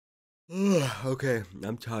Okay,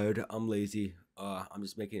 I'm tired. I'm lazy. I'm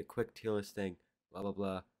just making a quick tier list thing. Blah blah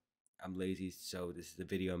blah. I'm lazy, so this is the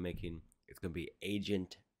video I'm making. It's gonna be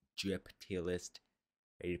Agent Drip tier list,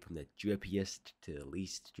 rated from the drippiest to the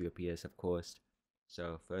least drippiest, of course.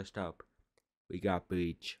 So first up, we got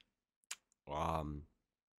Breach. Um,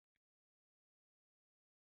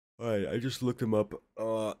 alright, I just looked him up.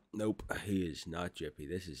 Nope, he is not drippy.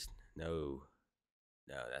 This is no,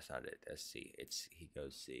 that's not it. That's C. He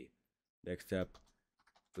goes C. Next up,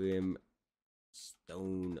 Brim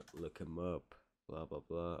Stone, look him up. Blah blah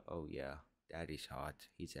blah. Oh yeah, Daddy's hot.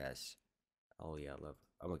 He's S. Oh yeah, love.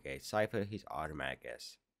 I'm okay. Cypher, he's automatic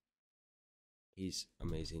S. He's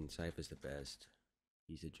amazing. Cypher's the best.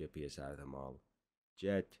 He's the drippiest out of them all.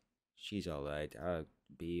 Jet, she's alright.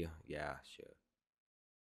 B, yeah, sure.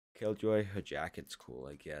 Killjoy, her jacket's cool,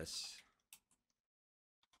 I guess.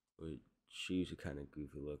 Her shoes are kind of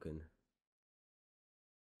goofy looking.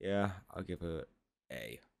 Yeah, I'll give her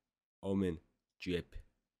A. Omen, drip.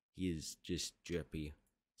 He is just drippy.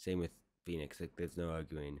 Same with Phoenix. Like, there's no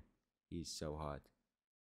arguing. He's so hot.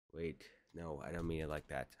 Wait, no, I don't mean it like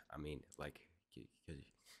that. I mean like because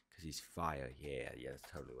he's fire. Yeah, that's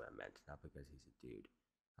totally what I meant. Not because he's a dude.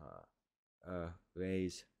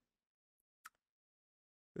 Raise,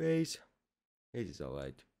 raise, raise is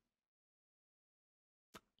alright.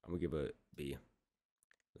 I'm gonna give it a B.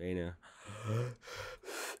 Reina,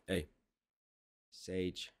 hey,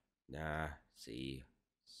 Sage, nah, C,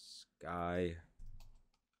 Sky.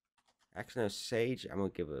 Actually, no, Sage. I'm gonna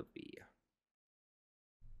give it a B.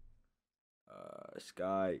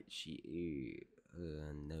 Sky,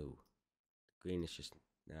 no. Green is just,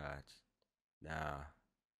 nah, nah,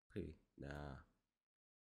 pretty,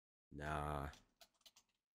 nah.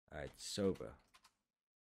 Alright, Sober.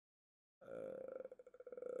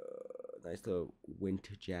 Nice little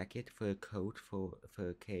winter jacket for a coat, for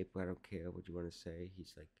a cape. I don't care what you want to say.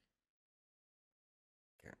 He's like,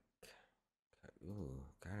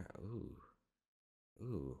 kind of,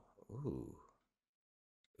 ooh,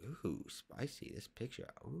 ooh, spicy. This picture,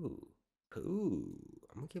 I'm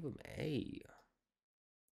gonna give him A.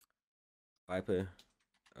 Viper,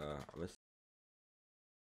 I'm gonna say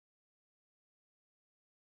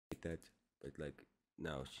that, but like,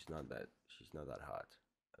 no, she's not that. She's not that hot.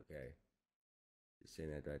 Okay, just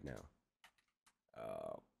saying that right now.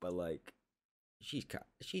 But like, she's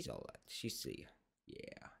all that. She's C.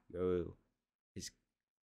 Yeah, yo, his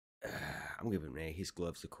I'm giving him an A. His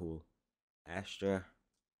gloves are cool. Astra,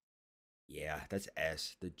 yeah, that's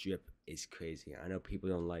S. The drip is crazy. I know people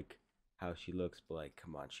don't like how she looks, but like,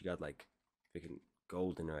 come on, she got like freaking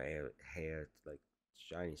gold in her hair, like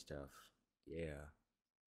shiny stuff. Yeah,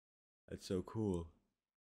 that's so cool.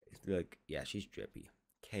 It's like, yeah, she's drippy.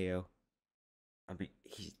 KO. I mean,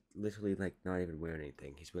 he's literally like not even wearing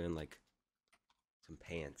anything. He's wearing like some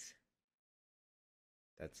pants.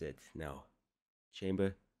 That's it. No.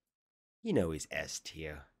 Chamber, you know he's S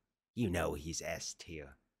tier. You know he's S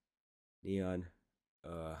tier. Neon,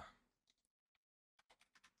 uh,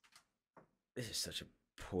 this is such a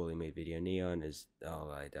poorly made video. Neon is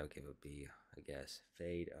alright. I'll give a B, I guess.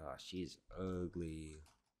 Fade, she's ugly.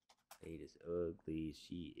 Fade is ugly.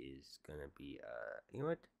 She is gonna be you know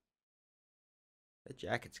what? The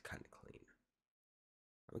jacket's kind of clean.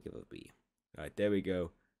 I'm gonna give it a B. Alright, there we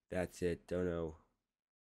go. That's it. Don't know.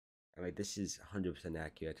 I mean, this is 100%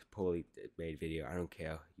 accurate. Poorly made video. I don't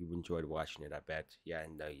care. You enjoyed watching it, I bet. Yeah,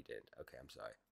 no, you didn't. Okay, I'm sorry.